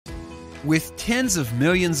With tens of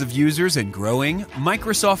millions of users and growing,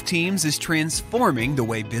 Microsoft Teams is transforming the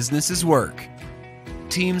way businesses work.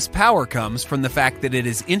 Teams' power comes from the fact that it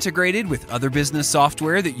is integrated with other business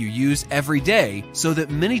software that you use every day, so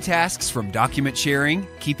that many tasks from document sharing,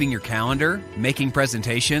 keeping your calendar, making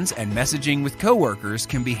presentations, and messaging with coworkers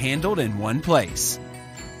can be handled in one place.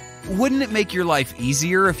 Wouldn't it make your life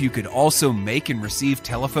easier if you could also make and receive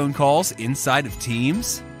telephone calls inside of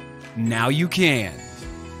Teams? Now you can.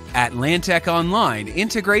 Atlantech Online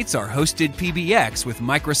integrates our hosted PBX with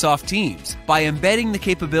Microsoft Teams by embedding the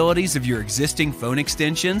capabilities of your existing phone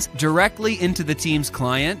extensions directly into the Teams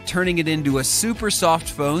client, turning it into a super soft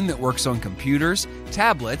phone that works on computers,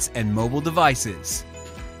 tablets, and mobile devices.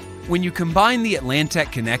 When you combine the Atlantech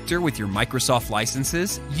connector with your Microsoft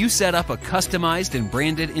licenses, you set up a customized and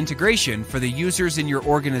branded integration for the users in your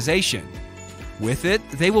organization. With it,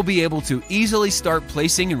 they will be able to easily start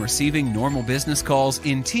placing and receiving normal business calls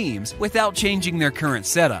in Teams without changing their current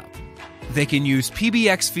setup. They can use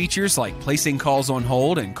PBX features like placing calls on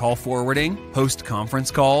hold and call forwarding, host conference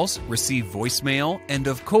calls, receive voicemail, and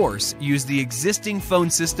of course, use the existing phone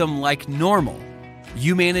system like normal.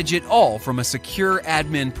 You manage it all from a secure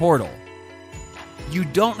admin portal. You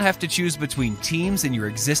don't have to choose between Teams and your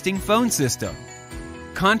existing phone system.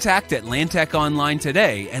 Contact Atlantech Online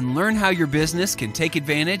today and learn how your business can take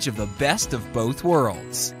advantage of the best of both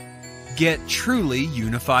worlds. Get truly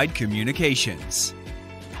unified communications.